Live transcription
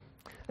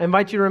I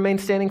invite you to remain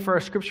standing for our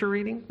scripture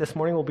reading. This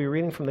morning we'll be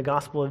reading from the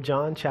Gospel of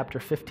John, chapter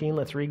 15.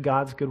 Let's read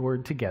God's good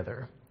word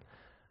together.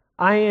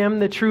 I am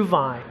the true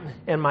vine,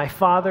 and my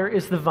Father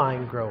is the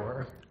vine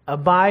grower.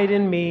 Abide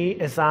in me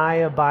as I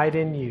abide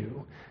in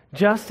you.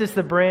 Just as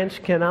the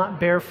branch cannot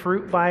bear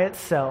fruit by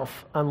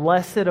itself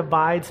unless it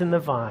abides in the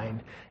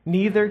vine,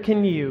 neither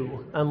can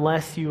you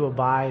unless you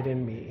abide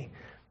in me.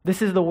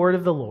 This is the word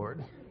of the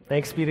Lord.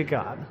 Thanks be to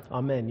God.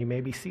 Amen. You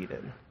may be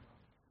seated.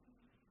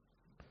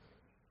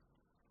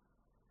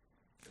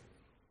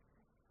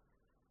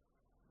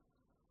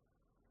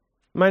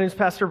 My name is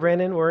Pastor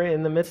Brandon. We're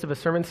in the midst of a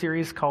sermon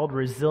series called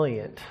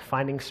Resilient,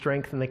 Finding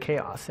Strength in the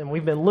Chaos. And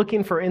we've been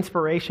looking for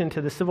inspiration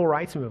to the civil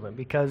rights movement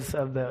because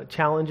of the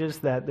challenges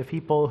that the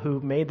people who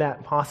made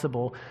that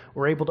possible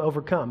were able to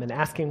overcome, and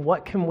asking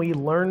what can we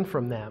learn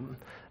from them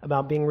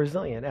about being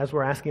resilient as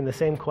we're asking the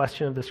same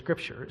question of the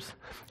scriptures.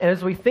 And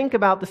as we think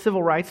about the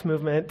civil rights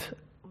movement,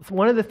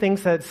 one of the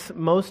things that's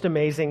most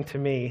amazing to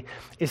me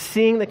is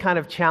seeing the kind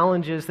of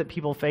challenges that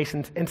people face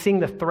and seeing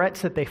the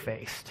threats that they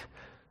faced.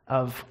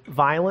 Of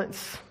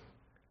violence,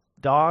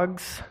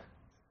 dogs,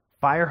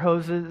 fire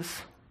hoses,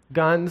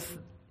 guns,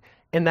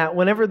 and that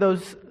whenever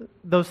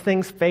those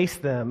things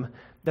faced them,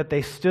 that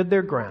they stood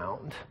their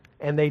ground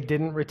and they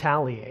didn't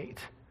retaliate,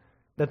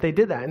 that they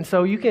did that. And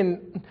so you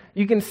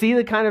can see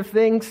the kind of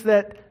things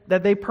that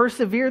they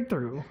persevered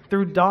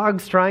through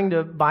dogs trying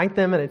to bite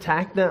them and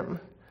attack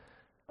them,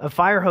 of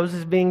fire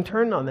hoses being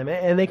turned on them,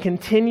 and they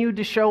continued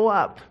to show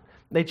up.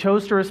 They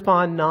chose to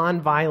respond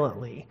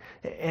non-violently,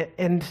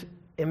 and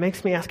it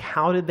makes me ask,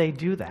 how did they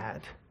do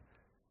that?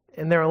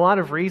 And there are a lot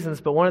of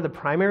reasons, but one of the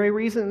primary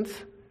reasons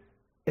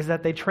is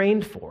that they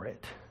trained for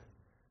it.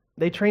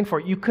 They trained for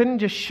it. You couldn't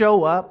just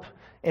show up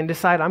and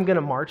decide, I'm going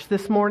to march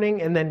this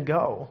morning and then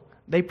go.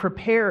 They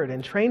prepared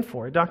and trained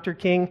for it. Dr.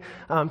 King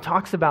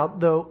talks about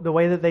the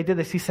way that they did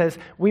this. He says,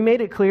 we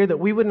made it clear that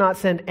we would not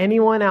send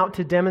anyone out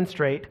to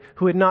demonstrate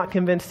who had not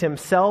convinced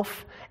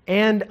himself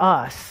and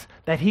us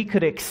that he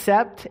could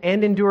accept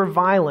and endure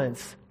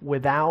violence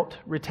without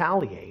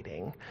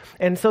retaliating.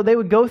 And so they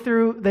would go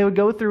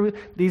through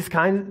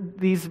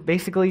these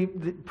basically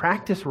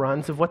practice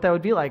runs of what that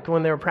would be like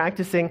when they were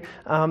practicing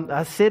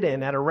a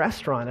sit-in at a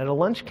restaurant, at a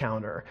lunch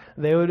counter.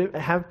 They would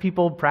have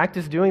people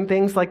practice doing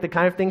things like the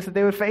kind of things that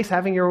they would face,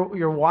 having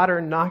your water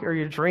or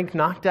your drink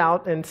knocked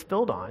out and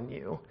spilled on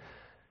you.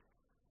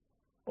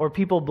 Or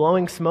people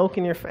blowing smoke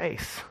in your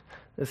face.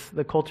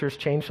 The culture's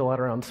changed a lot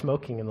around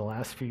smoking in the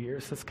last few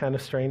years. It's kind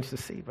of strange to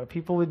see, but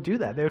people would do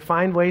that. They would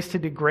find ways to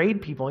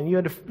degrade people, and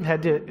you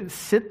had to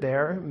sit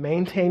there,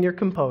 maintain your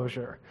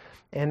composure,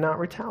 and not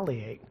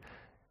retaliate.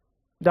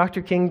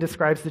 Dr. King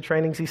describes the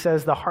trainings. He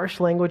says, the harsh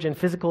language and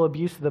physical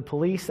abuse of the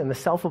police and the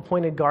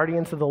self-appointed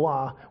guardians of the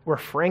law were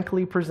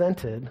frankly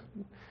presented,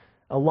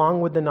 along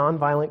with the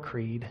nonviolent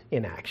creed,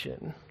 in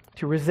action.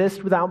 To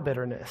resist without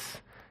bitterness,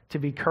 to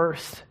be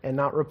cursed and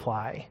not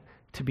reply,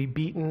 to be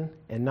beaten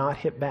and not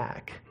hit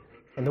back.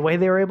 And the way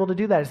they were able to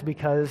do that is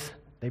because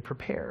they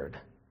prepared,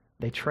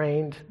 they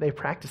trained, they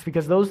practiced.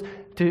 Because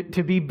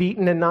to be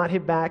beaten and not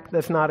hit back,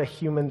 that's not a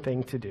human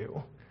thing to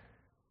do,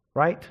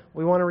 right?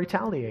 We want to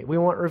retaliate. We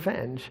want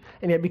revenge.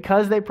 And yet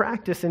because they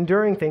practice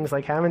enduring things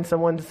like having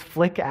someone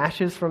flick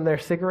ashes from their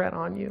cigarette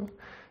on you,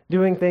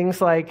 doing things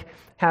like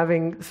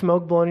having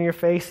smoke blown in your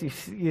face,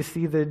 you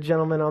see the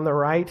gentleman on the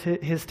right,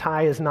 his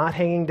tie is not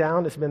hanging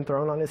down, it's been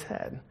thrown on his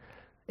head.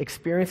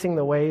 Experiencing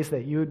the ways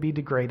that you would be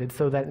degraded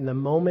so that in the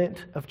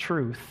moment of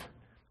truth,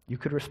 you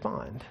could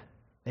respond.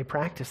 They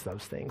practiced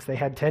those things. They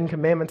had 10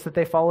 commandments that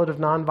they followed of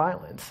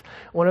nonviolence.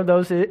 One of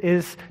those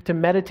is to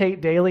meditate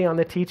daily on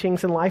the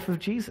teachings and life of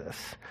Jesus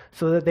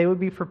so that they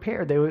would be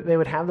prepared. They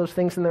would have those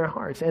things in their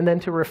hearts. And then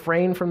to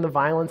refrain from the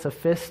violence of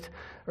fist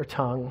or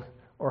tongue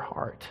or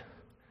heart.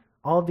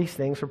 All of these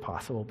things were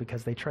possible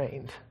because they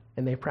trained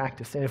and they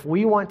practiced. And if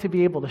we want to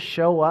be able to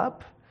show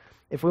up,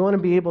 if we want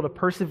to be able to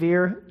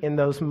persevere in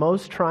those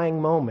most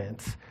trying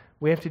moments,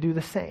 we have to do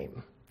the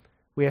same.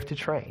 We have to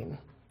train.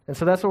 And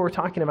so that's what we're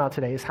talking about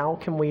today, is how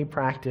can we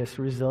practice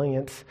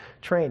resilience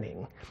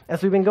training.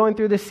 As we've been going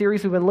through this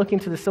series, we've been looking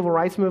to the civil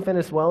rights movement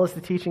as well as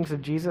the teachings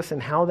of Jesus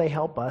and how they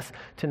help us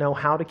to know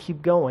how to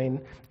keep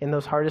going in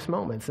those hardest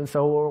moments. And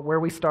so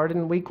where we started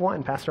in week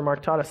 1, Pastor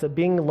Mark taught us that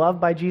being loved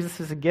by Jesus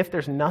is a gift.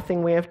 There's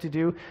nothing we have to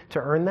do to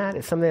earn that.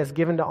 It's something that's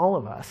given to all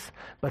of us.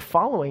 But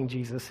following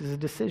Jesus is a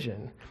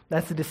decision.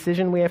 That's a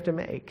decision we have to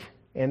make.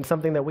 And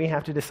something that we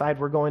have to decide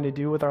we're going to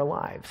do with our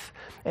lives.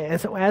 And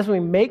so as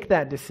we make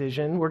that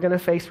decision, we're going to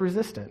face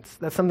resistance.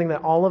 That's something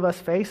that all of us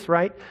face,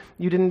 right?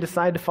 You didn't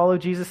decide to follow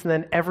Jesus and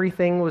then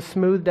everything was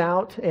smoothed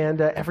out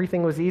and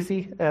everything was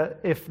easy.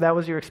 If that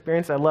was your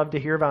experience, I'd love to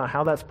hear about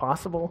how that's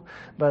possible,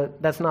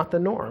 but that's not the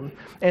norm.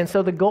 And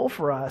so the goal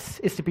for us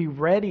is to be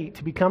ready,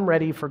 to become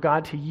ready for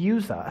God to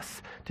use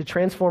us to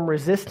transform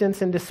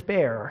resistance and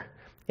despair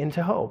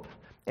into hope.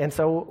 And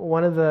so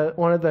one of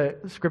the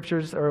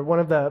scriptures, or one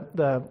of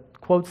the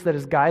quotes that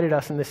has guided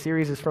us in this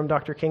series is from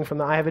Dr. King from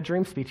the I Have a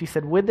Dream speech. He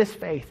said, with this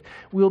faith,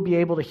 we'll be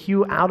able to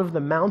hew out of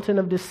the mountain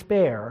of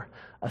despair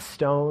a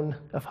stone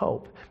of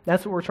hope.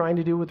 That's what we're trying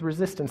to do with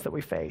resistance that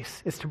we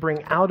face, is to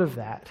bring out of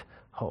that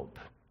hope.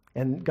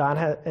 And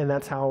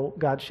that's how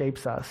God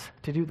shapes us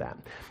to do that.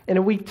 And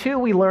in week 2,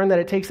 we learned that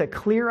it takes a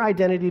clear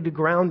identity to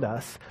ground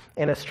us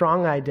and a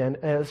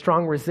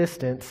strong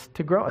resistance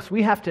to grow us.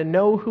 We have to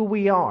know who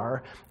we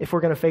are if we're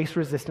going to face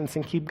resistance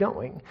and keep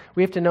going.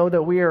 We have to know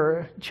that we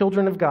are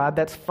children of God.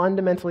 That's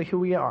fundamentally who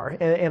we are.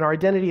 And our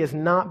identity is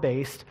not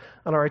based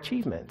on our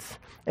achievements.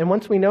 And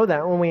once we know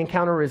that, when we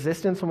encounter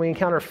resistance, when we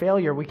encounter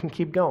failure, we can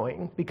keep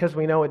going because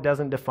we know it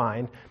doesn't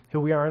define who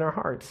we are in our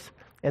hearts.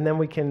 And then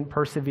we can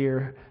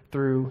persevere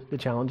through the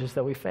challenges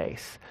that we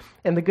face.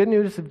 And the good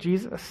news of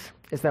Jesus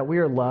is that we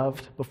are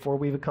loved before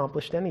we've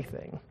accomplished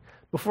anything.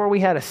 Before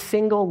we had a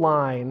single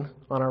line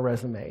on our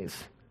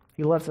resumes,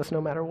 he loves us no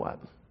matter what.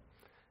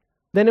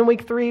 Then in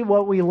week 3,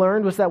 what we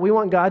learned was that we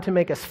want God to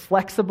make us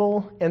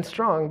flexible and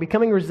strong.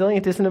 Becoming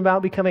resilient isn't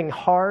about becoming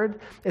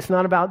hard. It's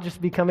not about just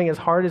becoming as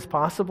hard as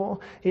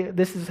possible.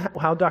 This is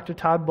how Dr.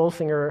 Todd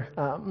Bolsinger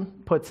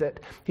puts it.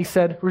 He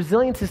said,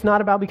 resilience is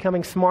not about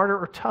becoming smarter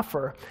or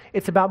tougher.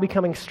 It's about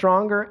becoming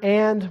stronger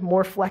and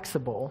more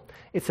flexible.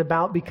 It's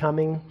about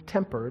becoming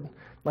tempered,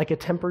 like a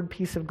tempered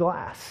piece of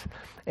glass.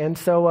 And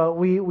so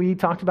we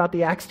talked about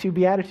the Acts 2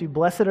 beatitude.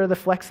 Blessed are the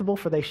flexible,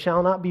 for they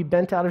shall not be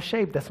bent out of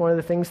shape. That's one of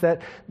the things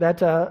that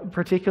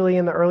particularly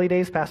in the early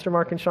days, Pastor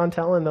Mark and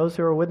Chantel and those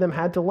who were with them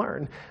had to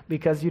learn,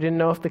 because you didn't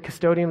know if the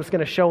custodian was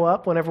going to show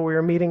up whenever we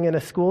were meeting in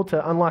a school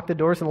to unlock the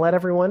doors and let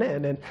everyone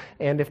in.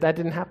 And if that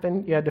didn't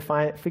happen, you had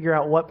to figure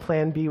out what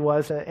plan B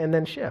was and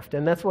then shift.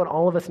 And that's what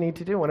all of us need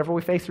to do. Whenever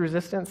we face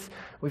resistance,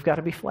 we've got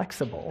to be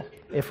flexible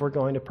if we're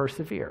going to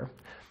persevere.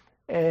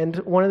 And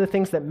one of the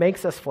things that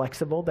makes us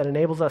flexible, that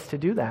enables us to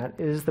do that,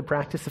 is the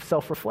practice of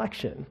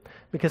self-reflection.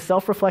 Because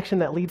self-reflection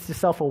that leads to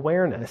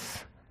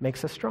self-awareness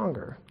makes us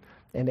stronger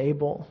and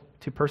able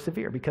to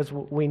persevere. Because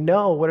we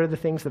know what are the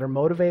things that are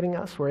motivating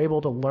us. We're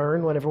able to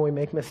learn whenever we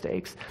make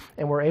mistakes,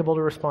 and we're able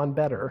to respond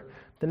better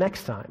the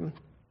next time.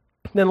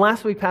 Then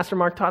last week, Pastor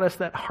Mark taught us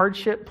that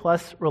hardship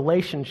plus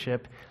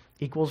relationship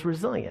equals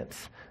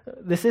resilience.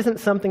 This isn't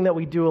something that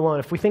we do alone.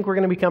 If we think we're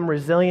going to become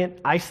resilient,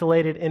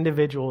 isolated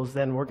individuals,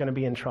 then we're going to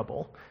be in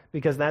trouble.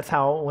 Because that's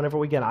how, whenever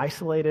we get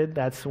isolated,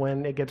 that's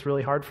when it gets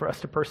really hard for us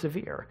to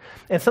persevere.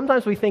 And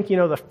sometimes we think,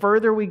 the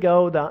further we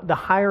go, the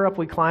higher up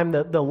we climb,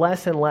 the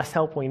less and less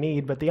help we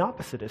need. But the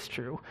opposite is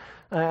true.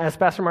 As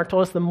Pastor Mark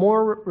told us, the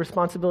more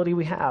responsibility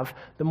we have,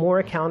 the more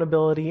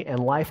accountability and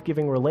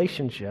life-giving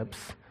relationships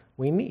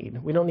we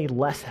need. We don't need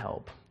less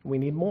help. We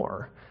need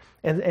more.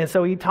 And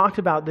so he talked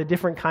about the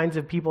different kinds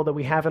of people that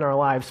we have in our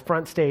lives,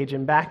 front stage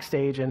and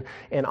backstage and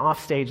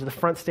off stage. The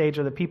front stage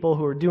are the people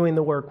who are doing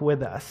the work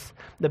with us.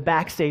 The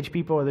backstage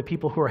people are the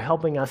people who are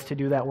helping us to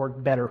do that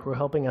work better, who are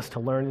helping us to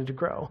learn and to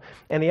grow.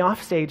 And the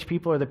off stage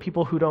people are the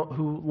people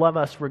who love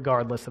us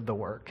regardless of the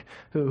work,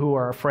 who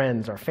are our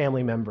friends, our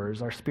family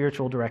members, our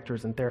spiritual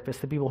directors and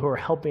therapists, the people who are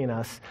helping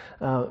us,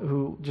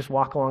 who just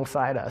walk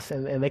alongside us.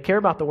 And they care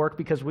about the work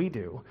because we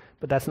do,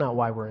 but that's not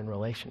why we're in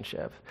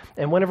relationship.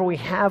 And whenever we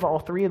have all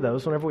three of those,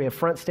 whenever we have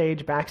front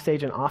stage,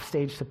 backstage, and off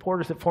stage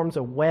supporters, it forms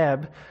a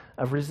web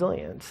of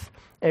resilience.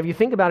 And if you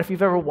think about it, if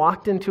you've ever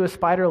walked into a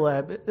spider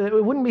web,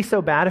 it wouldn't be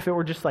so bad if it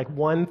were just like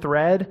one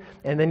thread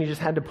and then you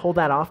just had to pull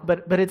that off.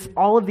 But it's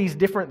all of these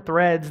different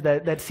threads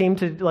that seem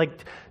to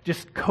like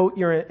just coat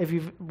if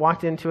you've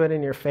walked into it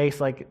in your face,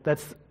 like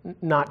that's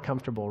not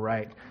comfortable,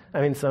 right?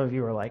 I mean, some of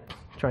you are like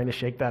trying to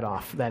shake that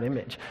off, that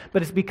image.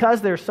 But it's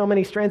because there's so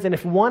many strands, and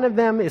if one of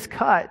them is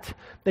cut,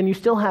 then you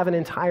still have an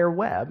entire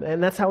web.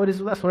 And that's how it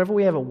is with us. Whenever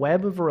we have a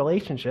web of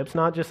relationships,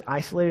 not just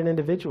isolated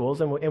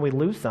individuals, and we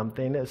lose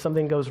something, if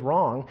something goes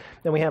wrong,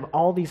 then we have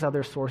all these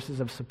other sources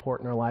of support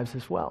in our lives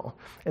as well.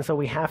 And so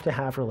we have to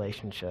have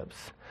relationships.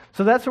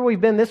 So that's where we've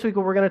been this week.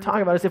 What we're going to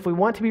talk about is if we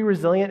want to be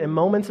resilient in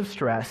moments of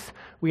stress,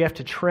 we have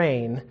to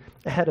train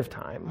ahead of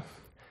time.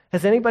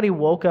 Has anybody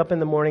woke up in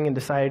the morning and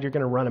decided you're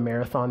going to run a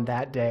marathon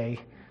that day?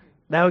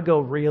 That would go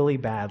really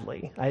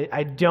badly.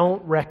 I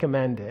don't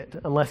recommend it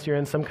unless you're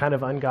in some kind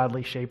of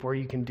ungodly shape where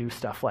you can do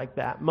stuff like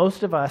that.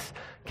 Most of us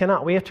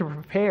cannot. We have to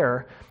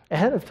prepare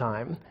ahead of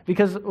time,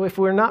 because if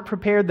we're not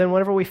prepared, then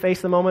whenever we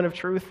face the moment of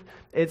truth,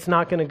 it's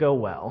not going to go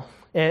well.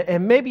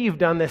 And maybe you've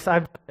done this,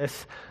 I've done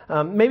this.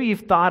 Maybe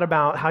you've thought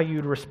about how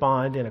you'd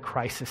respond in a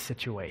crisis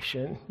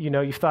situation.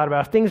 You've thought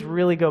about if things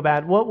really go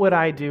bad, what would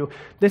I do?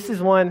 This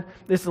is a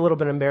little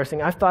bit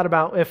embarrassing. I've thought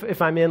about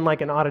if I'm in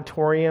like an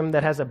auditorium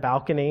that has a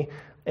balcony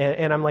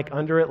and I'm like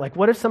under it, like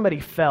what if somebody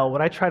fell?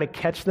 Would I try to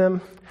catch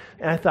them?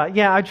 And I thought,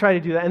 yeah, I'd try to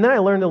do that. And then I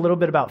learned a little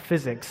bit about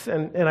physics,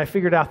 and I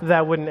figured out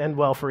that wouldn't end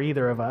well for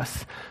either of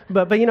us.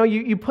 But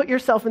you put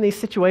yourself in these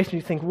situations,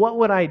 you think, what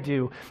would I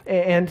do?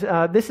 And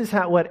this is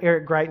what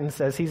Eric Greitens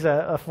says. He's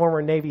a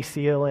former Navy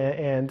SEAL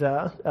and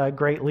a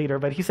great leader.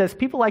 But he says,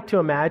 people like to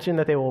imagine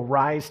that they will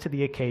rise to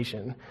the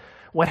occasion.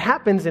 What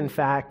happens, in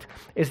fact,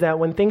 is that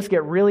when things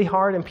get really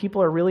hard and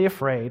people are really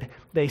afraid,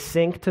 they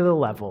sink to the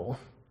level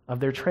of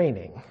their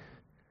training.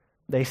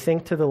 They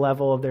sink to the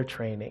level of their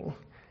training.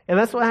 And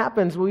that's what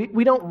happens.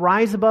 We don't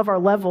rise above our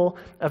level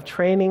of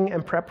training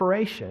and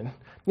preparation.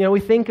 We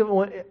think of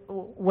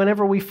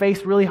whenever we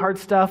face really hard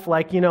stuff,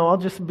 like, I'll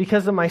just,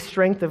 because of my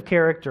strength of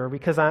character,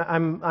 because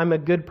I'm a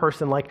good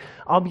person, like,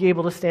 I'll be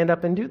able to stand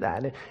up and do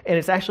that. And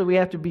it's actually, we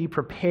have to be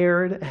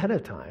prepared ahead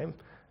of time,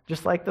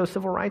 just like those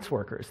civil rights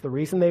workers. The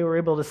reason they were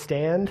able to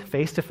stand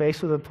face to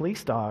face with a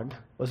police dog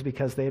was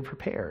because they had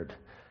prepared.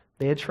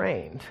 They had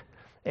trained.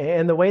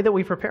 And the way that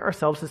we prepare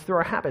ourselves is through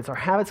our habits. Our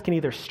habits can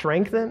either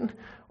strengthen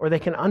or they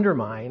can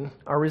undermine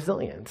our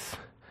resilience.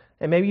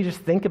 And maybe you just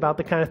think about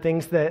the kind of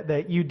things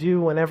that you do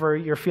whenever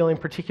you're feeling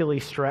particularly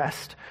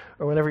stressed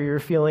or whenever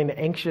you're feeling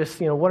anxious.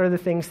 What are the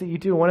things that you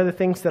do? One of the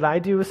things that I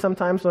do is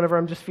sometimes whenever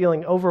I'm just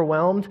feeling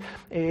overwhelmed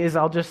is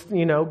I'll just,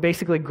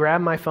 basically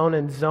grab my phone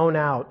and zone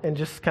out and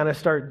just kind of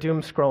start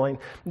doom scrolling.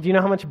 Do you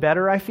know how much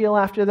better I feel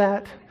after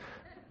that?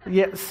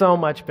 Yeah, so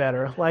much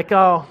better. Like,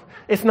 oh,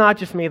 it's not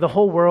just me. The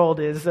whole world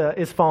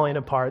is falling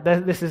apart.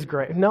 This is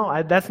great.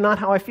 No, that's not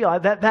how I feel.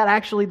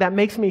 That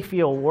makes me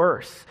feel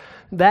worse.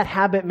 That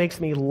habit makes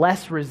me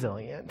less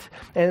resilient.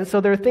 And so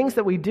there are things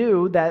that we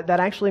do that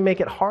actually make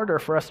it harder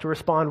for us to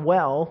respond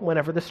well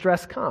whenever the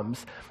stress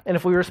comes. And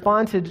if we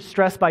respond to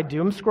stress by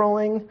doom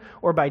scrolling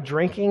or by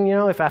drinking,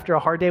 if after a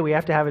hard day we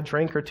have to have a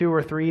drink or 2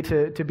 or 3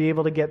 to be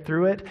able to get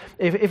through it,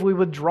 if we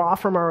withdraw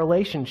from our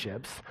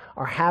relationships,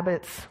 our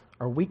habits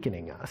are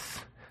weakening us.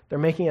 They're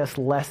making us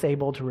less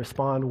able to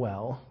respond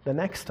well the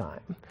next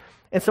time.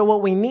 And so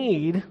what we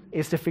need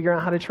is to figure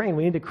out how to train.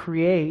 We need to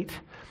create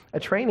a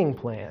training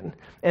plan.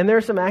 And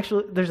there's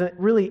a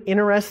really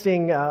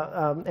interesting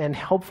and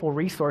helpful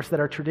resource that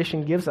our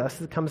tradition gives us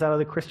that comes out of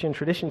the Christian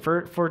tradition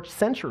for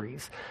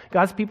centuries.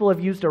 God's people have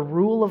used a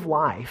rule of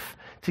life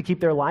to keep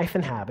their life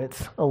and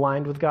habits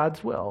aligned with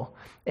God's will.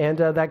 And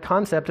that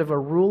concept of a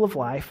rule of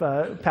life,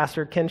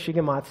 Pastor Ken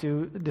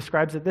Shigematsu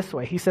describes it this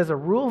way. He says, a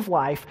rule of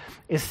life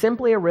is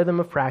simply a rhythm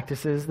of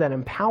practices that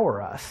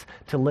empower us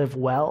to live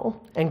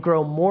well and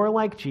grow more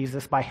like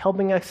Jesus by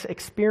helping us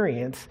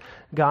experience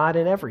God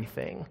in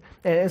everything.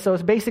 And so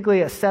it's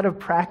basically a set of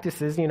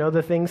practices,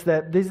 the things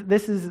that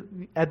this is,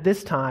 at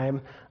this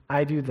time,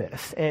 I do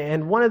this.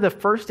 And one of the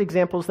first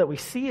examples that we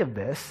see of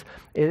this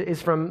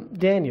is from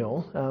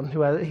Daniel,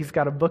 he's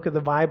got a book of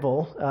the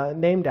Bible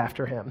named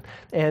after him.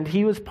 And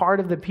he was part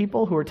of the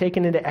people who were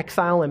taken into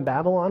exile in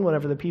Babylon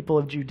whenever the people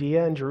of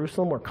Judea and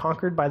Jerusalem were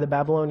conquered by the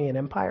Babylonian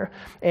Empire.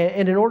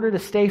 And in order to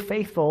stay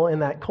faithful in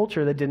that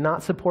culture that did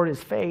not support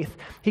his faith,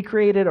 he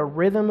created a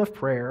rhythm of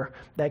prayer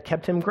that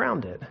kept him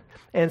grounded.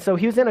 And so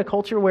he was in a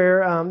culture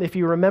where, if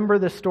you remember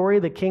the story,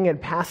 the king had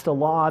passed a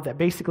law that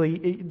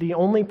basically the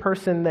only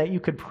person that you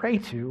could pray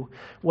to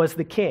was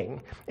the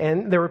king.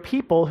 And there were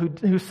people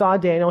who saw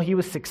Daniel. He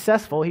was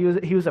successful.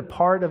 He was a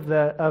part of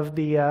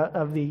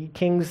the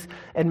king's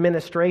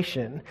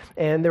administration.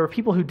 And there were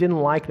people who didn't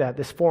like that.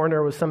 This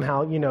foreigner was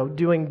somehow,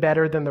 doing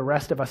better than the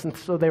rest of us. And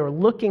so they were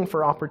looking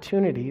for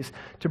opportunities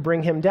to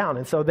bring him down.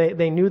 And so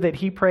they knew that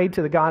he prayed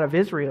to the God of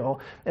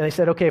Israel. And they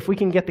said, okay, if we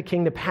can get the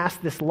king to pass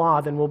this law,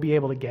 then we'll be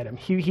able to get him.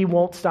 He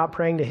won't stop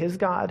praying to his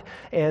God,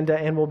 and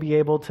we'll be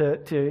able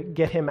to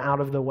get him out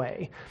of the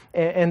way.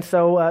 And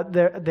so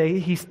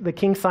the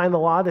king signed the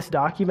law, this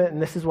document, and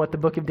this is what the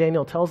book of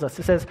Daniel tells us.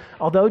 It says,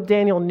 although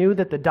Daniel knew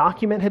that the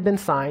document had been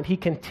signed, he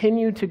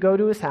continued to go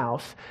to his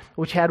house,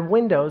 which had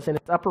windows in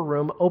its upper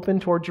room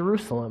open toward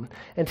Jerusalem,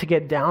 and to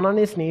get down on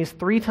his knees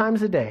 3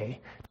 times a day,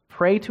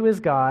 pray to his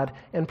God,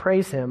 and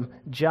praise him,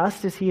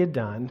 just as he had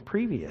done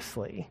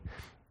previously.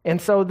 And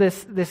so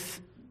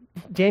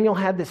Daniel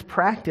had this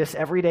practice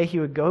every day. He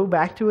would go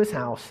back to his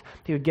house.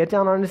 He would get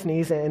down on his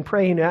knees and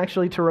pray. And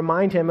actually, to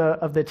remind him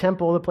of the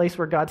temple, the place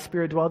where God's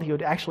Spirit dwelled, he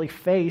would actually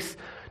face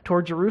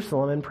toward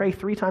Jerusalem and pray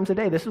 3 times a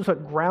day. This was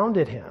what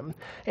grounded him.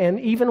 And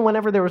even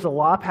whenever there was a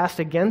law passed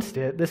against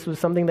it, this was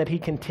something that he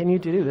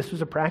continued to do. This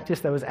was a practice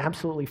that was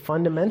absolutely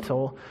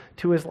fundamental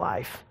to his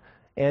life.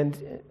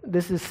 And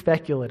this is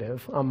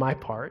speculative on my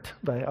part,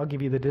 but I'll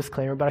give you the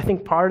disclaimer. But I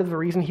think part of the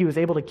reason he was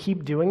able to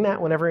keep doing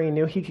that whenever he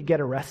knew he could get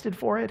arrested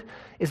for it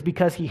is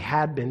because he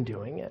had been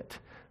doing it.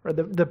 Or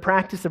the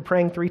practice of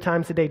praying 3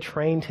 times a day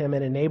trained him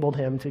and enabled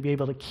him to be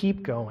able to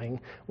keep going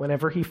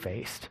whenever he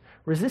faced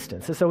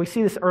resistance. And so we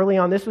see this early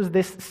on. This was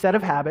this set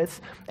of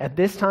habits. At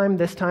this time,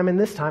 and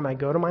this time, I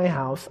go to my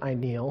house, I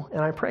kneel,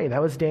 and I pray.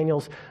 That was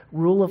Daniel's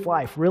rule of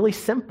life. Really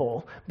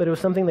simple, but it was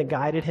something that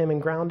guided him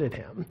and grounded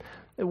him.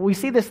 We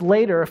see this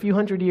later, a few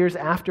hundred years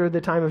after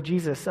the time of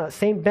Jesus.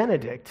 St.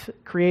 Benedict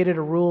created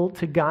a rule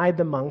to guide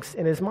the monks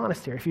in his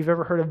monastery. If you've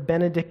ever heard of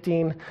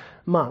Benedictine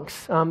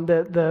monks,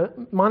 the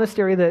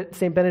monastery that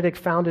St. Benedict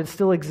founded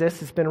still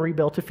exists. It's been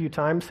rebuilt a few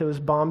times. It was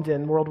bombed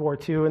in World War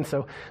II, and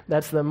so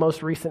that's the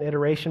most recent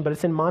iteration. But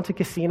it's in Monte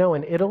Cassino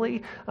in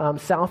Italy,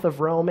 south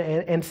of Rome.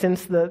 And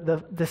since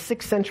the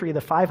 6th century, the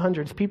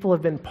 500s, people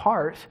have been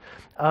part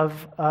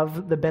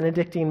of the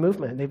Benedictine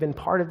movement. They've been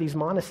part of these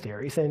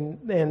monasteries.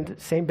 And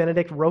St.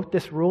 Benedict Benedict wrote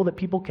this rule that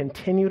people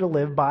continue to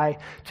live by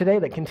today,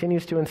 that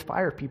continues to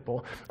inspire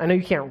people. I know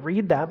you can't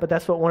read that, but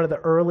that's what one of the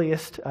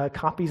earliest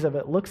copies of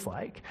it looks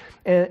like.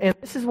 And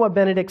this is what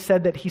Benedict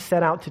said that he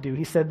set out to do.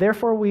 He said,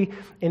 "Therefore we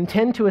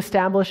intend to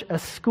establish a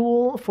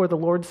school for the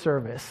Lord's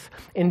service.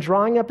 In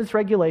drawing up its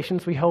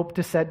regulations, we hope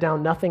to set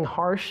down nothing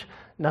harsh,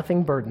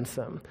 nothing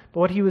burdensome." But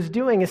what he was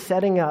doing is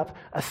setting up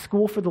a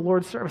school for the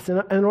Lord's service.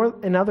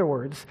 In other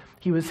words,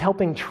 he was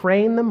helping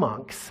train the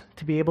monks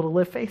to be able to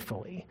live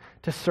faithfully,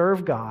 to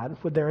serve God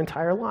with their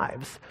entire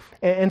lives.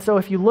 And so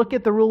if you look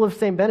at the rule of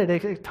St.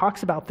 Benedict, it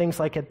talks about things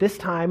like at this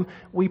time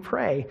we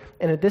pray,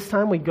 and at this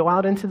time we go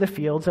out into the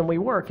fields and we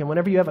work. And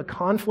whenever you have a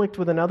conflict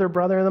with another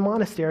brother in the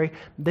monastery,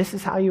 this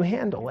is how you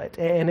handle it.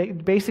 And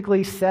it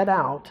basically set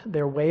out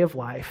their way of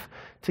life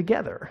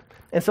together.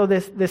 And so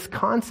this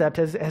concept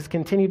has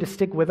continued to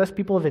stick with us.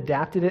 People have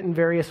adapted it in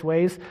various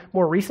ways.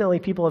 More recently,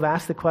 people have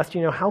asked the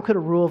question, how could a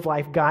rule of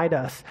life guide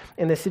us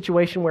in this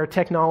situation where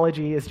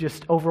technology is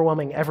just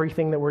overwhelming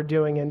everything that we're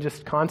doing and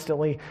just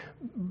constantly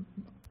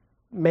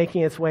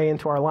making its way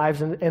into our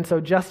lives? And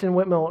so Justin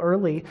Whitmell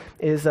Early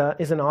is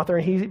an author,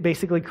 and he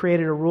basically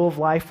created a rule of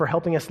life for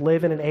helping us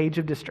live in an age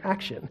of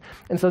distraction.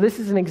 And so this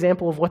is an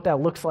example of what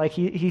that looks like.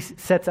 He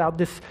sets out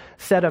this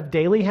set of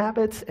daily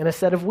habits and a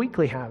set of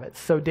weekly habits.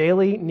 So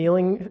daily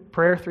kneeling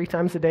prayer 3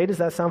 times a day. Does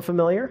that sound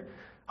familiar?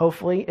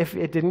 Hopefully, if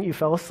it didn't, you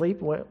fell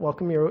asleep.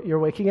 Welcome, you're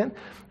awake again.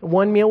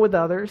 1 meal with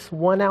others,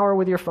 1 hour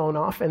with your phone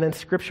off, and then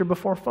scripture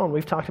before phone.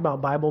 We've talked about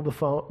Bible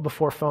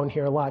before phone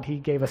here a lot. He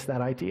gave us that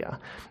idea.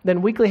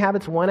 Then weekly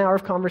habits, 1 hour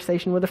of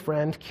conversation with a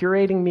friend,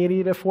 curating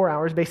media to 4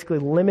 hours, basically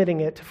limiting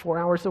it to 4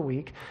 hours a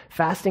week,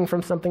 fasting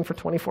from something for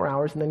 24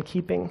 hours, and then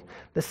keeping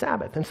the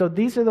Sabbath. And so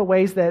these are the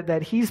ways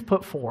that he's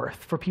put forth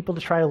for people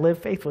to try to live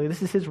faithfully.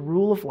 This is his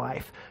rule of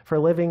life for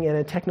living in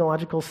a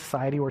technological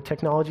society where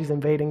technology is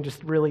invading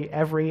just really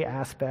every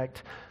aspect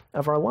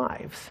of our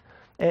lives.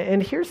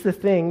 And here's the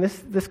thing,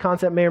 this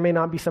concept may or may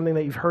not be something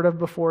that you've heard of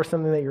before,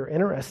 something that you're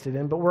interested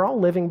in, but we're all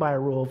living by a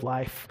rule of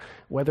life,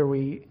 whether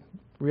we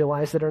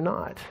realize it or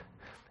not.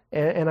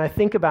 And I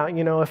think about,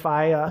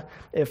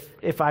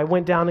 if I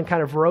went down and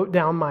kind of wrote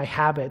down my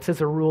habits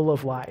as a rule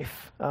of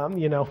life,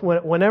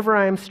 whenever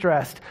I am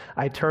stressed,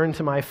 I turn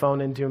to my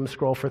phone and doom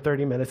scroll for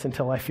 30 minutes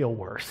until I feel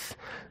worse.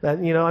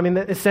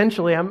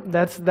 Essentially,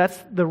 that's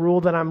the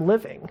rule that I'm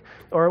living.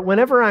 Or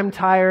whenever I'm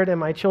tired and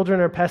my children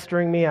are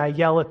pestering me, I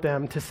yell at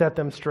them to set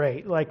them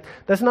straight. Like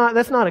that's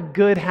not a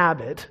good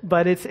habit,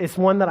 but it's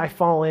one that I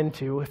fall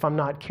into if I'm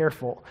not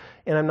careful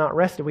and I'm not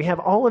rested. We have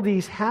all of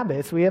these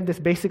habits. We have this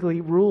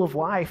basically rule of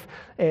life,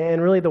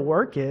 and really the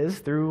work is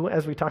through,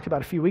 as we talked about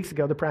a few weeks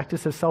ago, the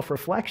practice of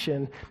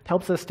self-reflection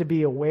helps us to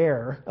be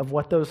aware of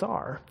what those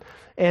are.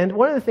 And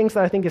one of the things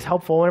that I think is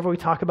helpful whenever we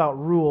talk about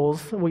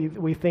rules,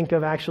 we think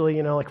of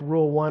actually, like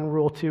rule 1,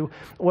 rule 2.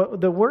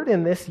 The word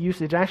in this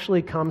usage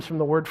actually comes from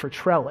the word for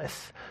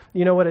trellis.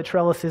 You know what a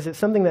trellis is? It's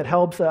something that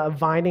helps a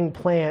vining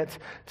plant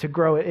to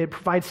grow. It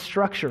provides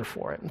structure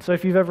for it. And so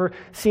if you've ever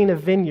seen a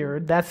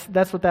vineyard,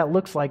 that's what that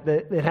looks like.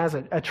 It has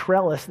a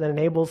trellis that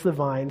enables the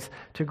vines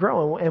to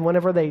grow. And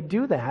whenever they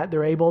do that,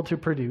 they're able to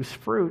produce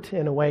fruit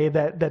in a way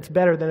that's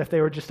better than if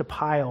they were just a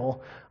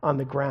pile on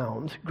the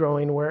ground,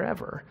 growing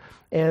wherever.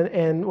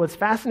 And what's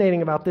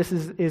fascinating about this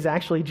is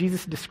actually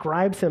Jesus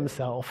describes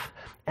himself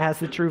as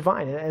the true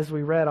vine. As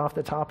we read off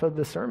the top of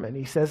the sermon,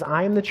 he says,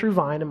 "I am the true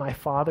vine and my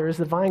Father is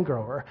the vine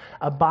grower.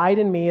 Abide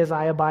in me as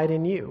I abide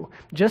in you.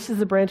 Just as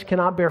the branch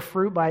cannot bear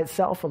fruit by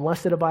itself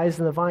unless it abides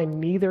in the vine,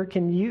 neither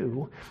can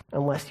you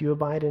unless you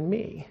abide in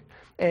me."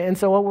 And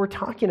so what we're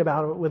talking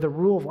about with a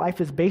rule of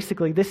life is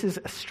basically this is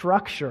a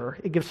structure.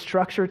 It gives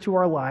structure to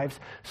our lives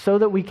so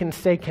that we can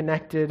stay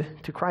connected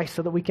to Christ,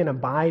 so that we can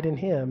abide in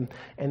him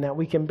and that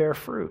we can bear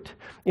fruit.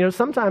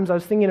 Sometimes I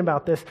was thinking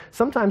about this.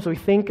 Sometimes we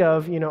think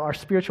of, our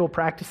spiritual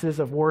practices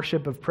of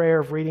worship, of prayer,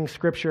 of reading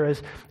scripture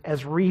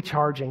as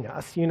recharging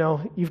us.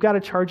 You've got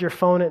to charge your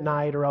phone at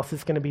night or else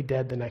it's going to be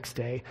dead the next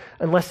day.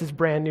 Unless it's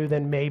brand new,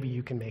 then maybe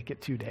you can make it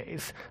 2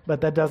 days.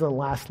 But that doesn't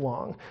last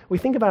long. We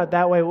think about it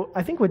that way.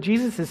 I think what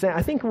Jesus is saying,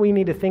 I think we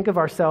need to think of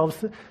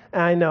ourselves,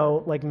 and I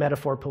know like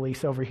metaphor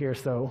police over here,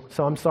 so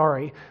I'm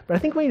sorry, but I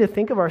think we need to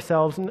think of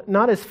ourselves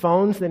not as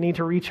phones that need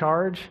to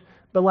recharge,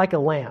 but like a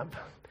lamp.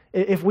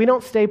 If we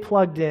don't stay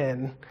plugged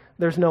in,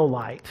 there's no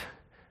light.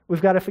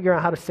 We've got to figure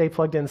out how to stay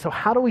plugged in. So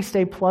how do we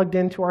stay plugged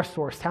into our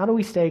source? How do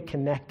we stay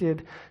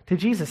connected to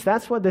Jesus?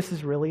 That's what this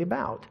is really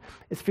about.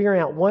 It's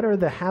figuring out what are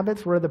the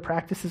habits, what are the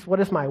practices, what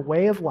is my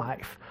way of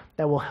life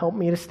that will help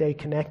me to stay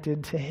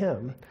connected to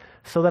him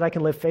so that I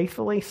can live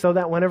faithfully, so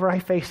that whenever I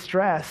face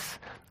stress,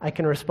 I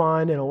can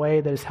respond in a way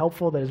that is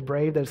helpful, that is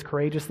brave, that is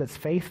courageous, that's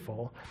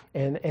faithful,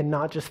 and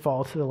not just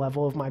fall to the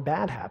level of my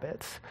bad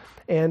habits.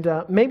 And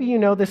maybe you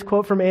know this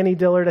quote from Annie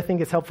Dillard. I think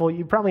it's helpful.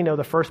 You probably know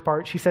the first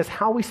part. She says,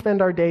 "How we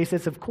spend our days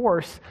is, of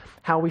course,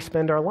 how we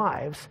spend our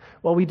lives.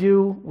 What we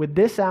do with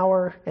this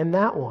hour and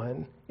that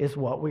one is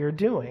what we are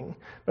doing."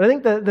 But I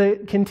think the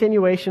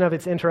continuation of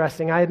it's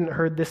interesting. I hadn't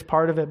heard this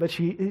part of it, but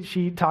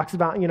she talks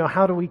about,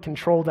 how do we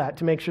control that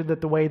to make sure that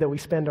the way that we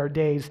spend our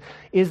days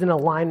is in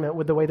alignment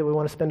with the way that we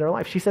want to spend our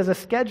life. She says a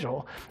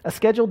schedule. A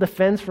schedule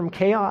defends from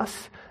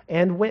chaos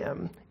and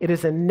whim. It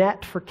is a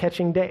net for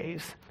catching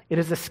days. It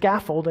is a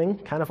scaffolding,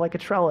 kind of like a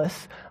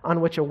trellis,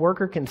 on which a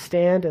worker can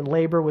stand and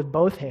labor with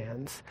both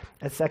hands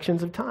at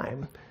sections of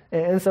time.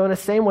 And so in the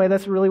same way,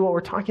 that's really what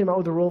we're talking about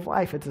with the rule of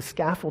life. It's a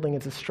scaffolding,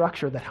 it's a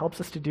structure that helps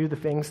us to do the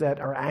things that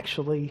are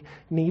actually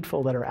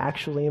needful, that are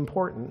actually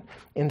important,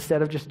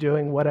 instead of just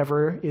doing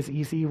whatever is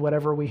easy,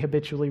 whatever we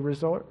habitually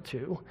resort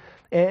to.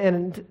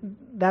 And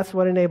that's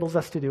what enables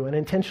us to do. An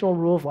intentional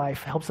rule of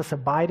life helps us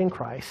abide in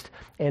Christ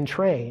and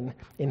train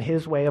in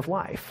his way of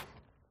life,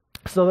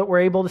 so that we're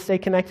able to stay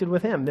connected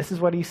with him. This is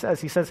what he says.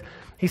 He says,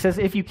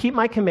 if you keep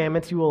my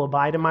commandments, you will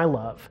abide in my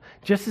love,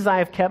 just as I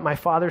have kept my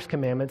Father's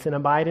commandments and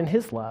abide in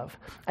his love.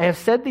 I have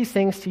said these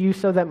things to you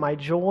so that my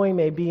joy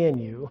may be in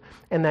you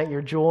and that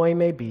your joy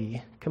may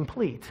be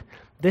complete.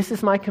 This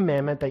is my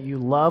commandment, that you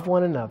love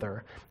one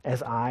another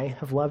as I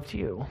have loved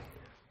you.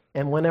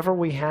 And whenever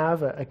we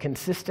have a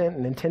consistent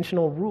and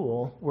intentional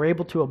rule, we're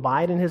able to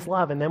abide in his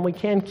love, and then we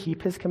can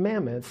keep his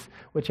commandments,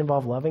 which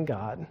involve loving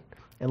God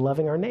and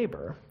loving our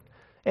neighbor.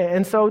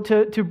 And so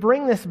to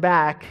bring this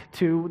back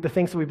to the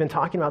things that we've been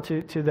talking about,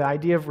 to the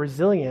idea of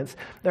resilience,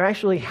 there are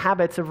actually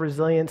habits of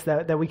resilience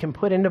that we can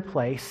put into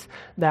place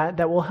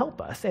that will help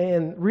us.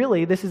 And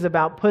really, this is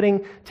about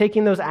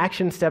taking those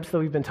action steps that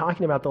we've been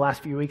talking about the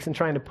last few weeks and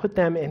trying to put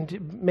them into,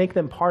 make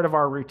them part of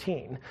our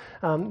routine.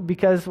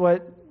 Because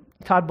what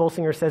Todd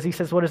Bolsinger says, he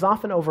says, what is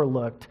often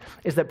overlooked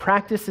is that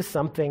practice is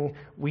something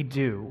we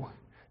do,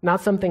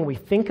 not something we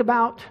think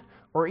about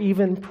or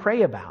even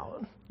pray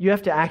about. You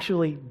have to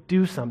actually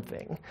do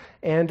something.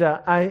 And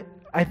I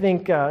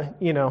think,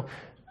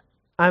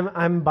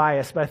 I'm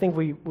biased, but I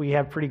think we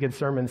have pretty good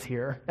sermons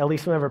here, at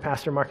least whenever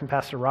Pastor Mark and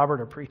Pastor Robert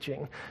are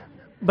preaching.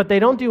 But they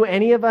don't do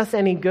any of us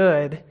any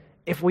good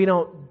if we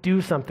don't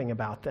do something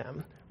about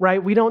them,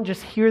 right? We don't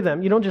just hear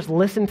them. You don't just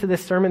listen to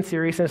this sermon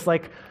series and it's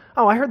like,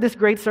 oh, I heard this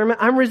great sermon.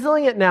 I'm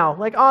resilient now.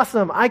 Like,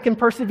 awesome. I can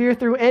persevere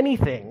through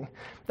anything.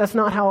 That's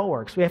not how it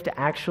works. We have to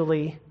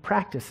actually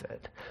practice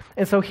it.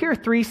 And so here are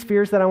three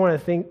spheres that I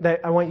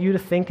want you to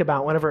think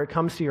about whenever it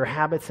comes to your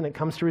habits and it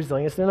comes to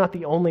resilience. They're not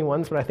the only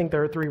ones, but I think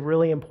there are three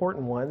really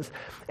important ones.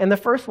 And the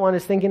first one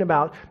is thinking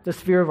about the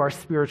sphere of our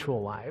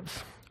spiritual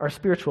lives.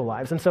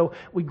 And so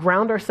we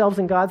ground ourselves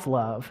in God's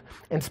love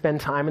and spend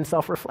time in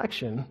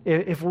self-reflection.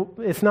 If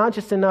it's not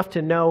just enough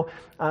to know,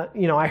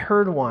 I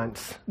heard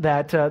once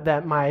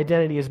that my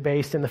identity is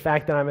based in the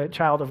fact that I'm a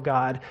child of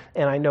God,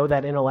 and I know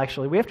that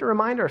intellectually. We have to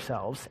remind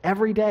ourselves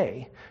every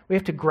day. We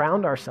have to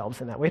ground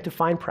ourselves in that. We have to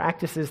find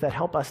practices that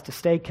help us to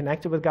stay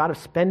connected with God, of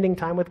spending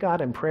time with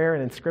God in prayer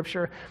and in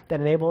Scripture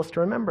that enable us to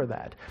remember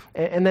that.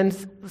 And then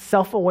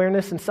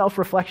self-awareness and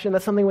self-reflection,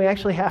 that's something we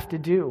actually have to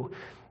do.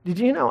 Did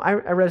you know, I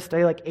read a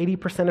study, like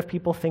 80% of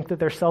people think that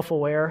they're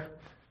self-aware.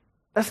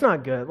 That's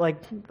not good. Like,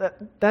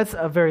 that's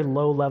a very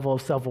low level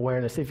of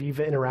self-awareness if you've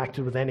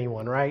interacted with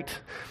anyone, right?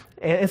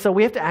 And so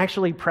we have to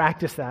actually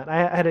practice that.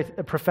 I had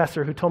a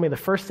professor who told me the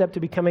first step to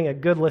becoming a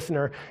good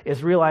listener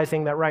is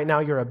realizing that right now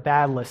you're a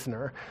bad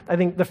listener. I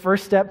think the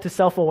first step to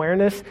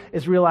self-awareness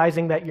is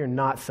realizing that you're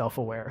not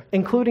self-aware,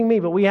 including me,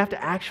 but we have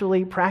to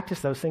actually practice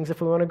those things if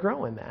we want to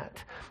grow in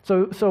that.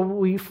 So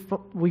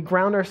we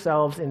ground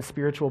ourselves in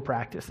spiritual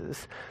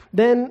practices.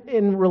 Then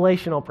in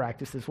relational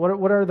practices,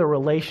 what are the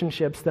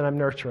relationships that I'm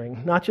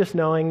nurturing? Not just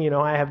knowing,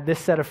 I have this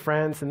set of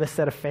friends and this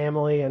set of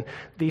family and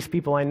these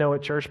people I know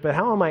at church, but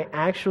how am I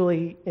actually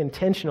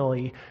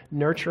intentionally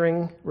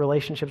nurturing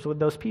relationships with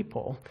those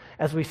people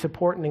as we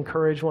support and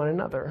encourage one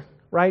another,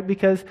 right?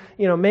 Because,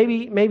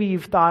 maybe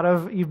you've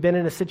been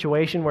in a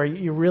situation where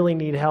you really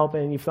need help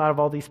and you've thought of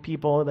all these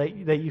people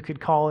that you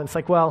could call, and it's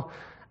like, well,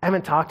 I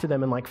haven't talked to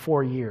them in like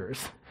 4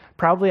 years.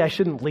 Probably I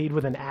shouldn't lead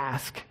with an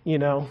ask,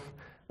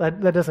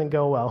 That doesn't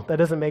go well. That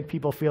doesn't make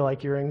people feel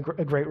like you're in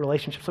a great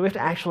relationship. So we have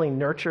to actually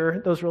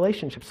nurture those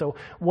relationships. So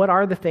what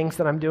are the things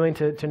that I'm doing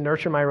to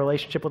nurture my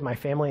relationship with my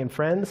family and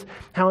friends?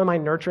 How am I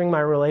nurturing my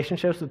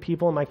relationships with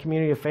people in my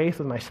community of faith,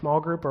 with my small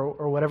group,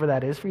 or whatever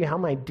that is for you? How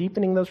am I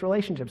deepening those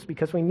relationships?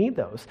 Because we need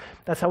those.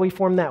 That's how we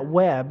form that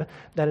web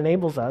that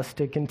enables us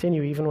to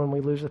continue even when we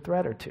lose a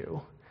thread or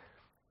two.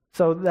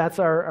 So that's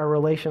our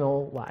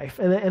relational life.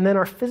 And then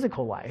our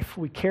physical life.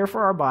 We care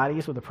for our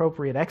bodies with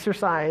appropriate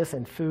exercise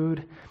and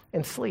food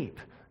and sleep.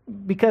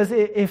 Because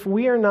if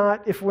we're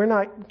not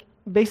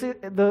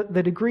basically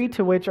the degree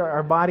to which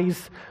our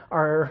bodies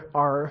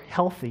are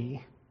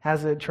healthy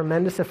has a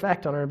tremendous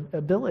effect on our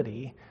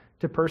ability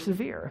to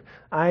persevere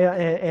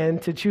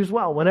and to choose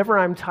well. Whenever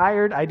I'm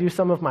tired, I do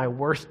some of my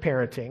worst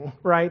parenting,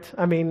 right?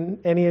 I mean,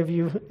 any of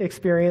you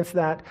experienced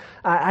that?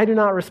 I do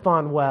not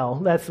respond well.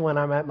 That's when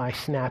I'm at my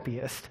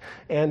snappiest.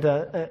 And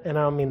I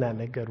don't mean that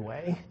in a good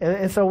way.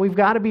 And so we've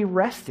got to be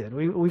rested.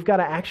 We've got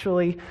to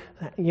actually,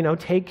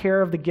 take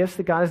care of the gifts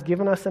that God has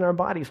given us in our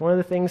bodies. One of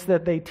the things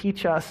that they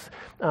teach us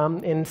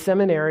in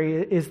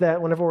seminary is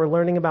that whenever we're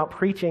learning about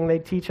preaching, they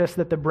teach us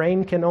that the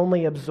brain can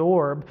only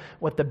absorb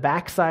what the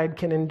backside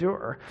can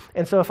endure.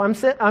 And so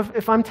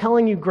if I'm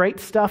telling you great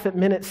stuff at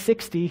minute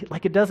 60,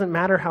 like it doesn't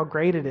matter how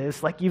great it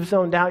is, like you've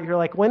zoned out, you're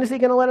like, when is he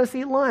going to let us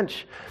eat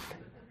lunch?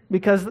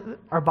 because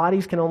our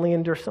bodies can only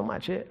endure so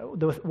much.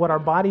 What our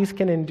bodies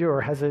can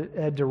endure has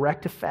a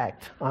direct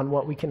effect on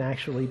what we can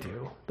actually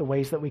do, the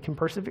ways that we can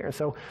persevere. And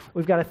so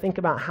we've got to think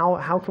about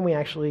how can we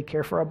actually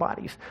care for our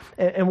bodies.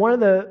 And one of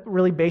the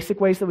really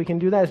basic ways that we can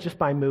do that is just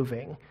by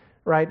moving.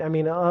 Right? I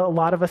mean, a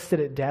lot of us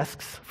sit at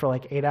desks for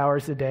like 8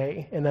 hours a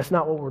day, and that's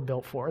not what we're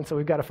built for. And so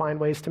we've got to find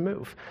ways to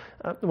move.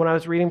 When I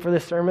was reading for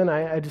this sermon,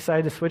 I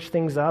decided to switch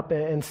things up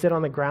and sit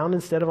on the ground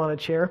instead of on a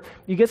chair.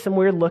 You get some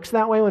weird looks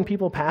that way when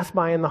people pass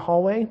by in the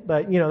hallway,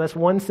 but that's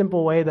one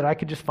simple way that I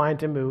could just find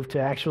to move, to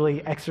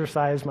actually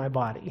exercise my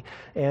body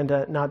and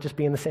not just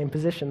be in the same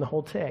position the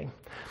whole day.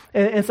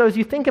 And so as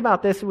you think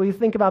about this, when you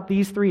think about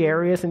these three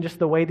areas and just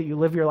the way that you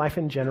live your life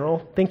in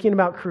general, thinking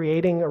about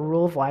creating a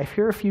rule of life,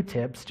 here are a few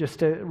tips just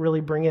to really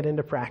bring it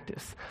into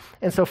practice.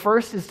 And so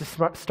first is to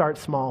start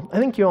small. I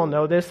think you all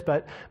know this,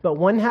 but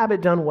one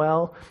habit done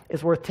well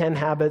is worth 10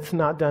 habits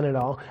not done at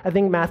all. I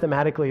think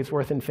mathematically it's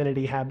worth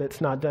infinity habits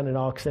not done at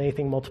all, because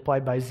anything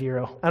multiplied by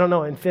 0. I don't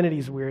know, infinity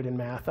is weird in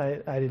math. I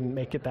didn't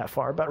make it that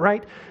far, but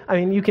right? I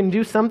mean, you can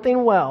do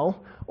something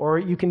well, or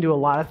you can do a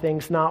lot of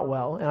things not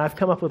well. And I've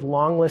come up with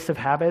long lists of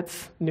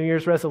habits, New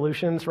Year's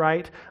resolutions,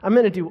 right? I'm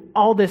going to do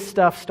all this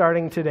stuff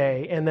starting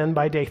today, and then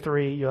by day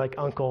 3, you're like,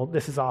 Uncle,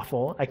 this is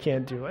awful. I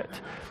can't do it.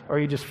 Or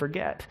you just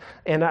forget.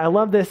 And I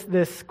love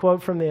this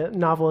quote from the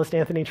novelist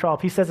Anthony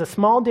Trollope. He says, a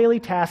small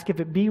daily task, if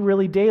it be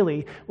really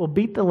daily, will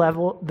beat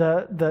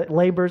the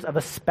labors of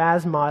a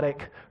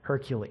spasmodic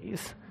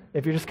Hercules.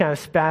 If you're just kind of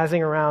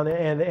spazzing around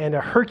and a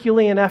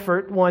Herculean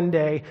effort one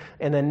day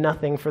and then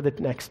nothing for the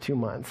next 2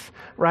 months,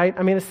 right?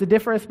 I mean, it's the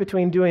difference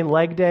between doing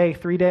leg day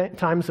 3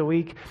 times a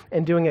week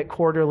and doing it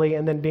quarterly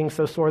and then being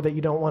so sore that you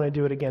don't want to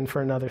do it again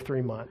for another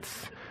 3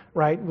 months,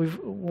 right?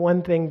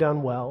 One thing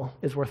done well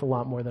is worth a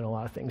lot more than a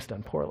lot of things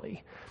done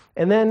poorly.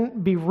 And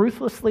then be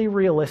ruthlessly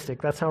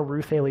realistic. That's how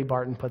Ruth Haley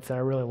Barton puts it. I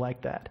really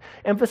like that.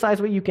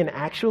 Emphasize what you can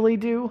actually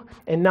do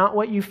and not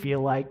what you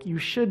feel like you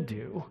should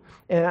do.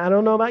 And I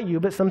don't know about you,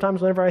 but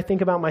sometimes whenever I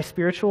think about my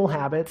spiritual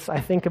habits, I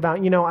think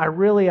about, I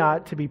really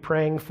ought to be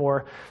praying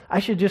for, I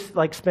should just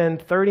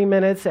spend 30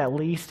 minutes at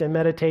least in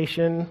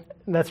meditation.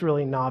 And that's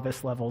really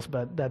novice levels,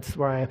 but that's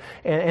where I am.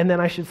 And then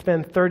I should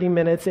spend 30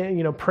 minutes,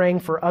 praying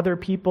for other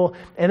people,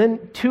 and then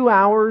 2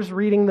 hours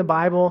reading the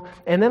Bible,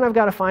 and then I've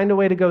got to find a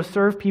way to go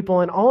serve people,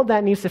 and all of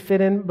that needs to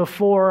fit in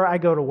before I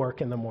go to work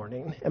in the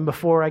morning and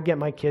before I get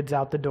my kids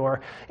out the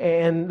door,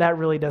 and that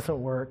really doesn't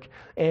work.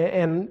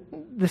 And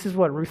this is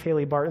what Ruth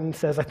Haley Barton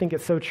says. I think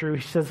it's so true.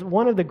 She says,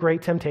 one of the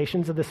great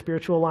temptations of the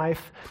spiritual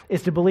life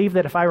is to believe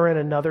that if I were in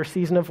another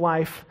season of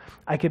life,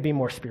 I could be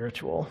more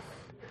spiritual.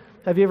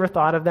 Have you ever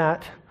thought of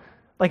that?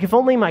 If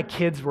only my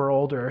kids were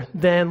older,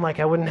 then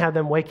I wouldn't have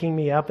them waking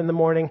me up in the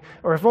morning.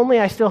 Or if only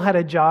I still had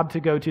a job to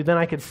go to, then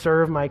I could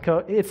serve my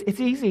It's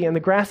easy, and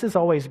the grass is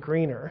always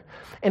greener.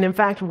 And in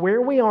fact,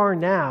 where we are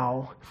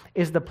now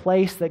is the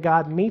place that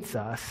God meets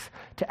us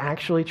to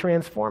actually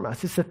transform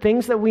us. It's the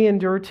things that we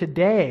endure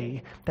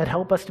today that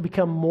help us to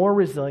become more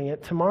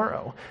resilient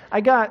tomorrow.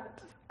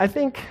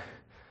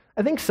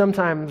 I think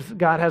sometimes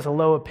God has a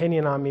low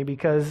opinion on me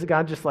because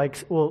God just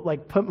will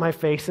put my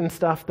face in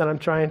stuff that I'm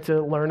trying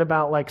to learn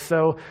about.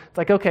 So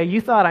it's okay,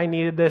 you thought I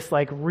needed this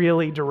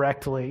really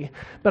directly.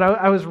 But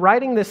I was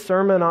writing this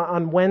sermon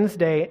on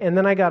Wednesday, and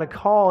then I got a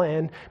call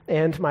in,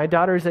 and my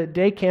daughter's at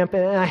day camp,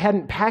 and I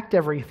hadn't packed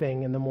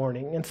everything in the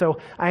morning. And so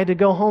I had to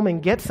go home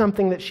and get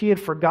something that she had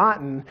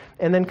forgotten,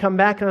 and then come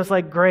back, and I was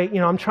like, great,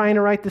 I'm trying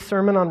to write this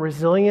sermon on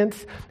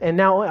resilience, and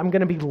now I'm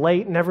going to be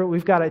late.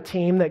 We've got a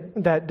team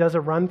that does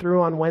a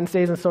run-through on Wednesdays,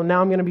 and so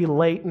now I'm going to be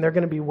late, and they're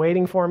going to be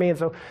waiting for me. And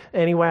so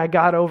anyway, I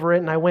got over it,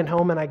 and I went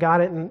home, and I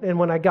got it, and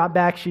when I got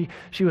back, she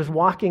was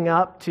walking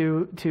up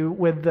to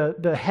with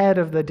the head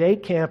of the day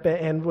camp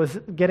and was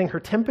getting her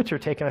temperature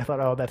taken. I thought,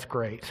 oh, that's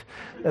great.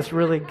 That's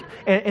really,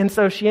 and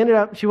so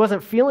she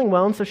wasn't feeling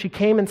well, and so she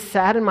came and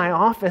sat in my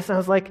office, and I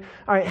was like,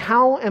 all right,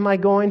 how am I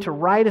going to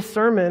write a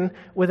sermon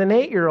with an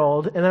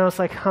 8-year-old? And then I was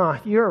like,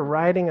 you're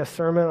writing a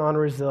sermon on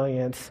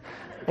resilience,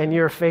 and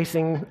you're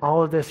facing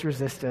all of this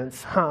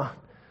resistance,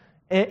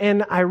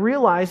 And I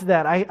realized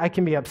that I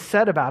can be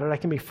upset about it. I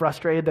can be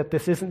frustrated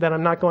that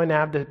I'm not going to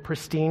have the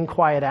pristine,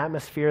 quiet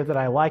atmosphere that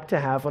I like to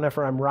have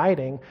whenever I'm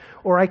writing.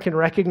 Or I can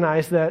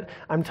recognize that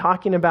I'm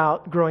talking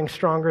about growing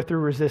stronger through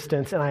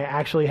resistance, and I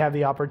actually have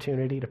the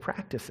opportunity to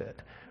practice it,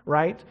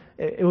 right?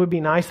 It would be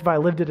nice if I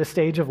lived at a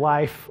stage of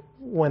life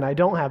when I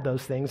don't have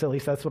those things. At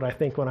least that's what I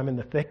think when I'm in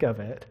the thick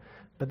of it.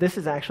 But this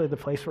is actually the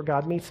place where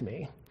God meets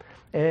me.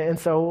 And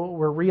so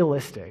we're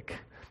realistic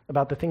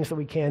about the things that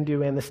we can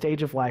do in the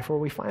stage of life where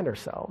we find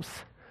ourselves.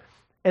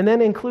 And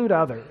then include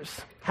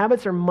others.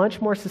 Habits are much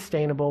more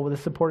sustainable with a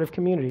supportive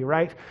community,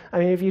 right? I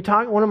mean, if you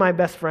talk, one of my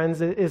best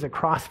friends is a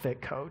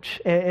CrossFit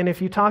coach. And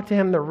if you talk to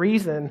him, the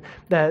reason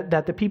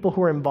that the people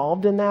who are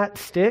involved in that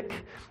stick,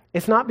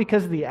 it's not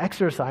because of the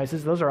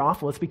exercises, those are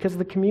awful, it's because of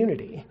the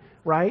community,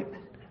 right?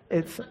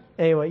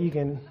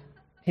 Anyway,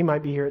 he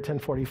might be here at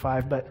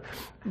 10:45, but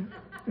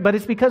But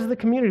it's because of the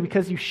community,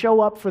 because you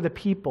show up for the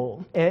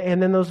people.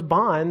 And then those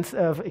bonds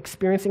of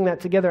experiencing that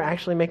together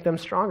actually make them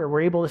stronger.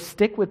 We're able to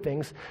stick with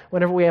things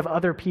whenever we have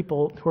other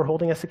people who are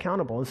holding us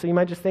accountable. And so you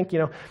might just think,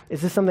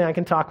 is this something I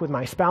can talk with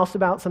my spouse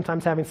about?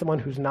 Sometimes having someone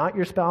who's not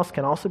your spouse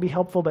can also be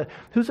helpful, but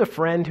who's a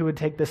friend who would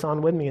take this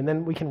on with me? And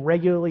then we can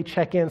regularly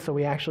check in so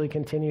we actually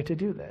continue to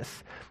do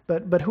this.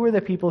 But who are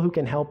the people who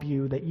can help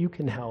you that you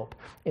can help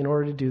in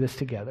order to do this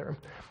together?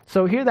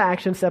 So here are the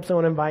action steps I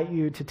want to invite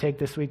you to take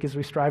this week as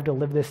we strive to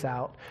live this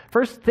out.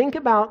 First, think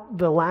about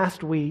the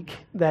last week,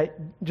 and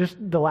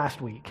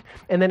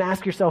then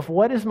ask yourself,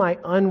 what is my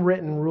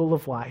unwritten rule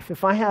of life?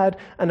 If I had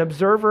an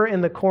observer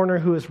in the corner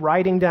who is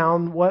writing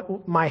down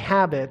what my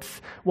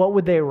habits, what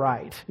would they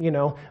write?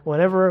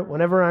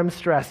 Whenever I'm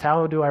stressed,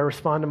 how do I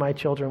respond to my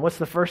children? What's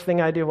the first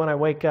thing I do when I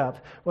wake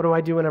up? What do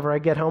I do whenever I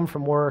get home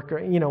from work? Or,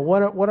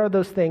 what are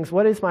those things?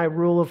 What is my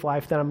rule of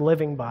life that I'm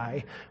living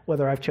by,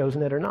 whether I've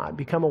chosen it or not?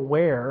 Become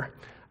aware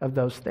of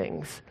those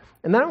things.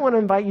 And then I want to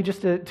invite you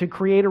just to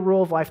create a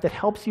rule of life that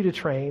helps you to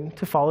train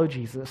to follow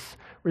Jesus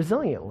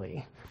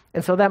resiliently.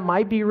 And so that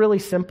might be really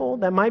simple.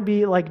 That might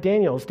be like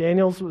Daniel's.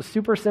 Daniel's was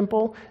super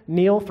simple.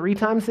 Kneel 3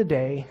 times a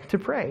day to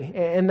pray.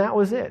 And that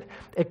was it.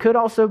 It could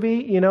also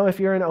be, if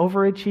you're an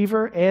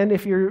overachiever and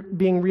if you're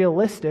being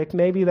realistic,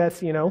 maybe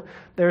that's,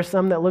 there are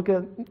some that look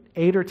at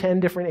 8 or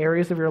 10 different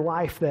areas of your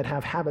life that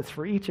have habits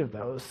for each of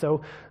those.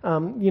 So,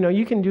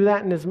 you can do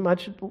that in as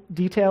much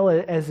detail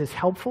as is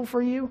helpful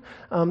for you.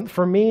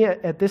 For me,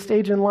 at this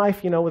stage in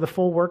life, with a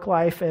full work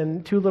life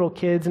and 2 little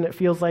kids, and it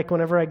feels like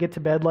whenever I get to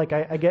bed,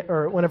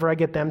 whenever I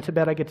get them to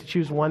bed, I get to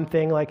choose one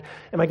thing, like,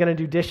 am I going to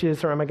do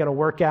dishes, or am I going to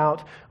work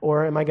out,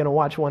 or am I going to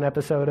watch one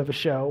episode of a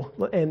show?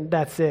 And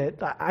that's it.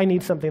 I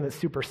need something that's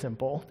super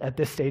simple at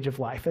this stage of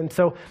life. And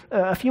so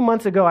a few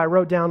months ago, I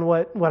wrote down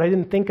what I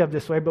didn't think of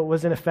this way, but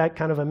was in effect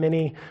kind of a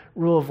mini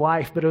rule of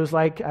life. But it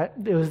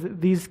was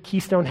these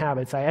keystone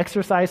habits. I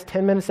exercise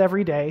 10 minutes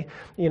every day.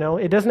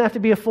 It doesn't have to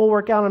be a full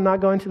workout. I'm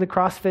not going to the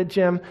CrossFit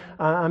gym.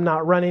 I'm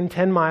not running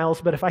 10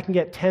 miles, but if I can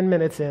get 10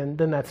 minutes in,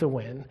 then that's a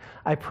win.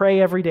 I pray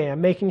every day.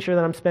 I'm making sure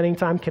that I'm spending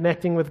time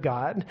connecting with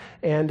God.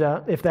 And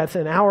if that's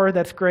an hour,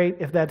 that's great.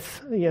 If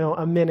that's,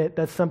 a minute,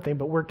 that's something,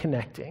 but we're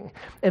connecting.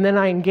 And then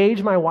I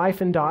engage my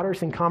wife and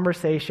daughters in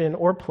conversation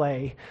or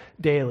play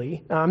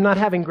daily. I'm not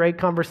having great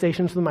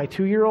conversations with my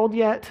 2-year-old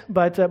yet,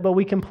 but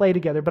we can play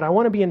together. But I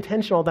want to be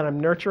intentional that I'm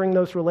nurturing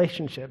those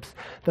relationships,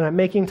 that I'm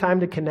making time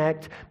to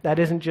connect. That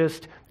isn't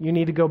just, you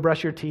need to go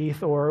brush your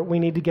teeth, or we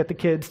need to get the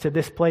kids to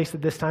this place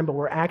at this time, but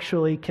we're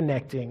actually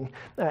connecting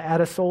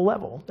at a soul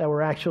level, that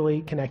we're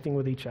actually connecting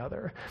with each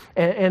other.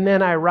 And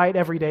then I write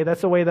every day.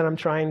 That's the way that I'm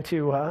trying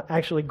to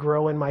actually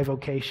grow in my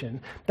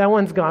vocation. That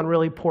one's gone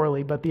really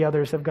poorly, but the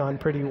others have gone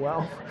pretty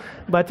well.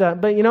 But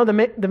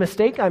the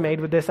mistake I made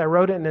with this, I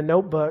wrote it in a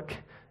notebook,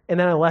 and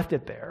then I left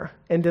it there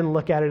and didn't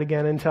look at it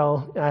again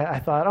until I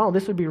thought,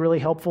 this would be really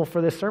helpful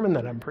for this sermon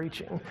that I'm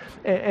preaching.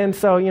 And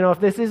so, if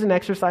this is an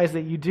exercise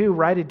that you do,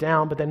 write it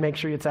down, but then make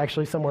sure it's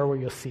actually somewhere where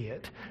you'll see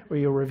it, where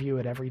you'll review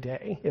it every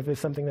day, if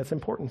it's something that's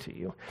important to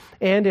you.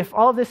 And if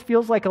all of this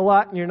feels like a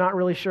lot and you're not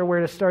really sure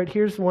where to start,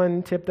 here's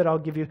one tip that I'll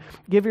give you.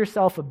 Give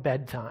yourself a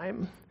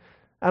bedtime.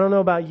 I don't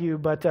know about you,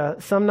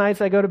 but some nights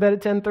I go to bed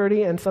at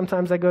 10:30, and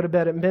sometimes I go to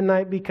bed at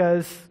midnight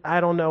because I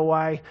don't know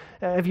why.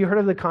 Have you heard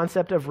of the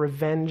concept of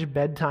revenge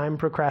bedtime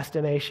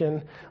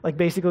procrastination? Like,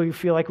 basically we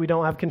feel like we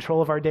don't have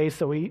control of our days,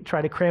 so we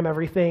try to cram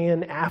everything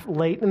in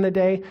late in the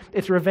day.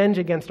 It's revenge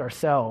against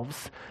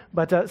ourselves.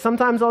 But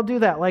sometimes I'll do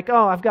that. Like,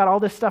 I've got all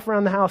this stuff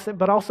around the house,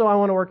 but also I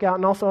want to work out,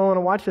 and also I want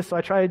to watch this, so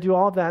I try to do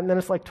all of that, and then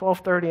it's like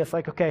 12:30, it's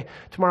like, okay,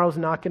 tomorrow's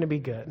not going to be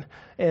good.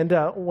 And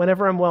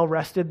whenever I'm well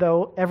rested,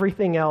 though,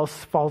 everything else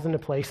falls into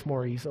place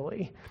more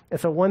easily. And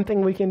so one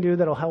thing we can do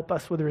that'll help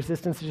us with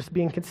resistance is just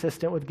being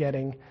consistent with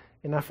getting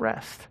enough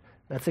rest.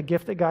 That's a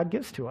gift that God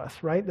gives to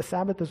us, right? The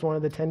Sabbath is one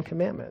of the 10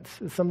 commandments.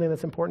 It's something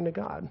that's important to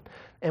God.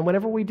 And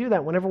whenever we do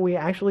that, whenever we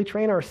actually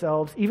train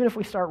ourselves, even if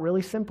we start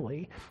really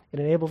simply, it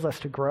enables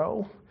us to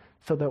grow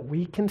so that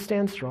we can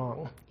stand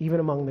strong even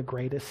among the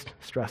greatest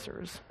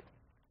stressors.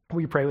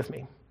 Will you pray with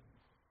me?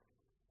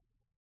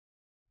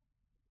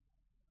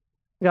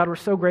 God, we're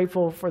so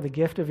grateful for the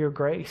gift of your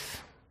grace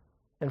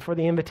and for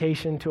the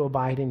invitation to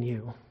abide in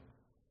you,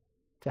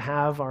 to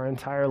have our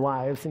entire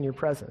lives in your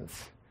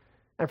presence.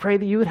 I pray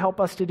that you would help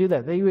us to do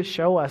that you would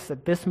show us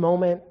at this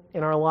moment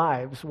in our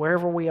lives,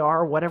 wherever we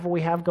are, whatever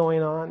we have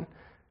going on,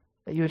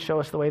 that you would show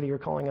us the way that you're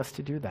calling us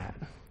to do that,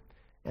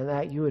 and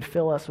that you would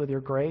fill us with your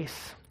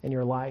grace and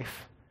your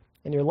life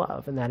and your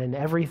love, and that in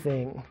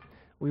everything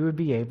we would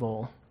be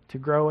able to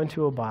grow and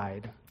to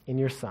abide in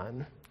your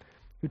Son,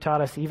 who taught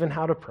us even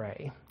how to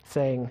pray,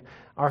 saying,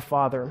 Our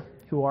Father,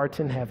 who art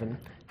in heaven,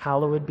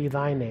 hallowed be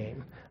thy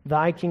name.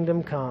 Thy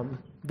kingdom come,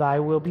 thy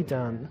will be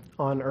done,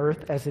 on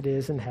earth as it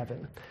is in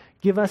heaven.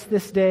 Give us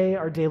this day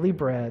our daily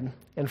bread,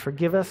 and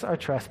forgive us our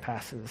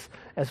trespasses,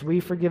 as we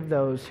forgive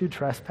those who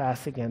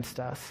trespass against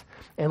us.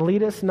 And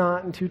lead us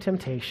not into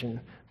temptation,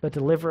 but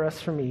deliver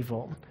us from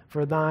evil.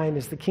 For thine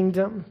is the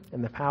kingdom,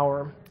 and the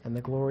power, and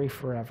the glory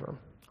forever.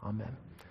 Amen.